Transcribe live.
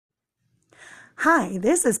Hi,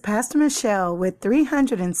 this is Pastor Michelle with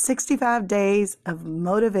 365 Days of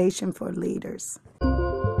Motivation for Leaders.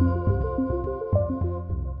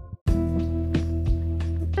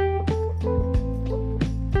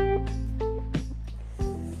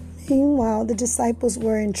 Meanwhile, the disciples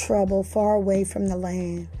were in trouble far away from the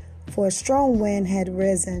land, for a strong wind had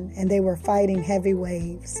risen, and they were fighting heavy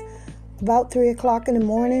waves. About 3 o'clock in the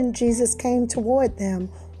morning, Jesus came toward them,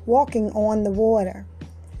 walking on the water.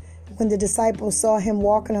 When the disciples saw him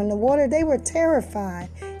walking on the water, they were terrified.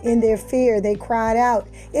 In their fear, they cried out,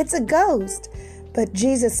 "It's a ghost!" But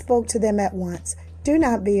Jesus spoke to them at once. "Do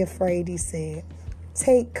not be afraid," he said.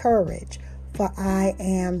 "Take courage, for I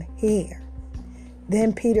am here."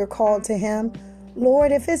 Then Peter called to him,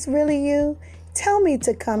 "Lord, if it's really you, tell me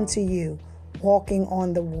to come to you, walking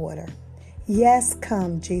on the water." "Yes,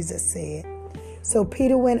 come," Jesus said. So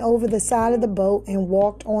Peter went over the side of the boat and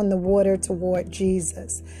walked on the water toward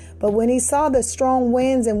Jesus. But when he saw the strong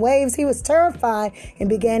winds and waves, he was terrified and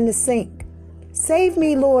began to sink. "Save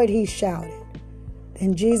me, Lord," he shouted.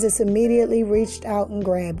 Then Jesus immediately reached out and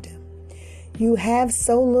grabbed him. "You have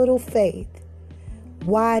so little faith.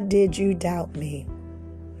 Why did you doubt me?"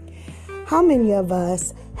 How many of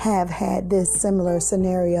us have had this similar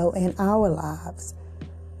scenario in our lives?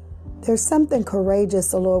 There's something courageous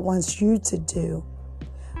the Lord wants you to do,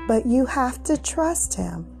 but you have to trust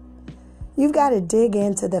him. You've got to dig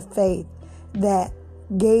into the faith that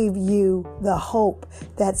gave you the hope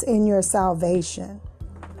that's in your salvation.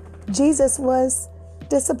 Jesus was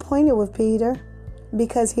disappointed with Peter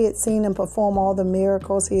because he had seen him perform all the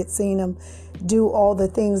miracles. He had seen him do all the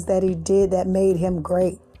things that he did that made him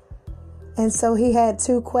great. And so he had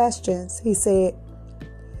two questions. He said,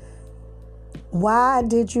 "Why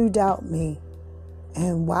did you doubt me?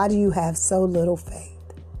 And why do you have so little faith?"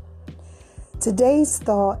 Today's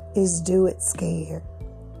thought is do it scared.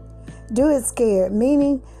 Do it scared,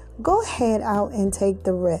 meaning go ahead out and take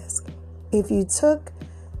the risk. If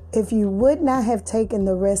you would not have taken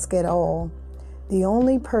the risk at all, the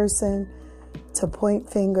only person to point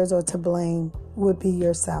fingers or to blame would be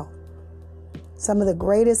yourself. Some of the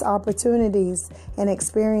greatest opportunities and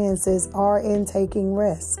experiences are in taking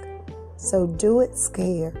risk. So do it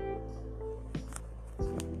scared.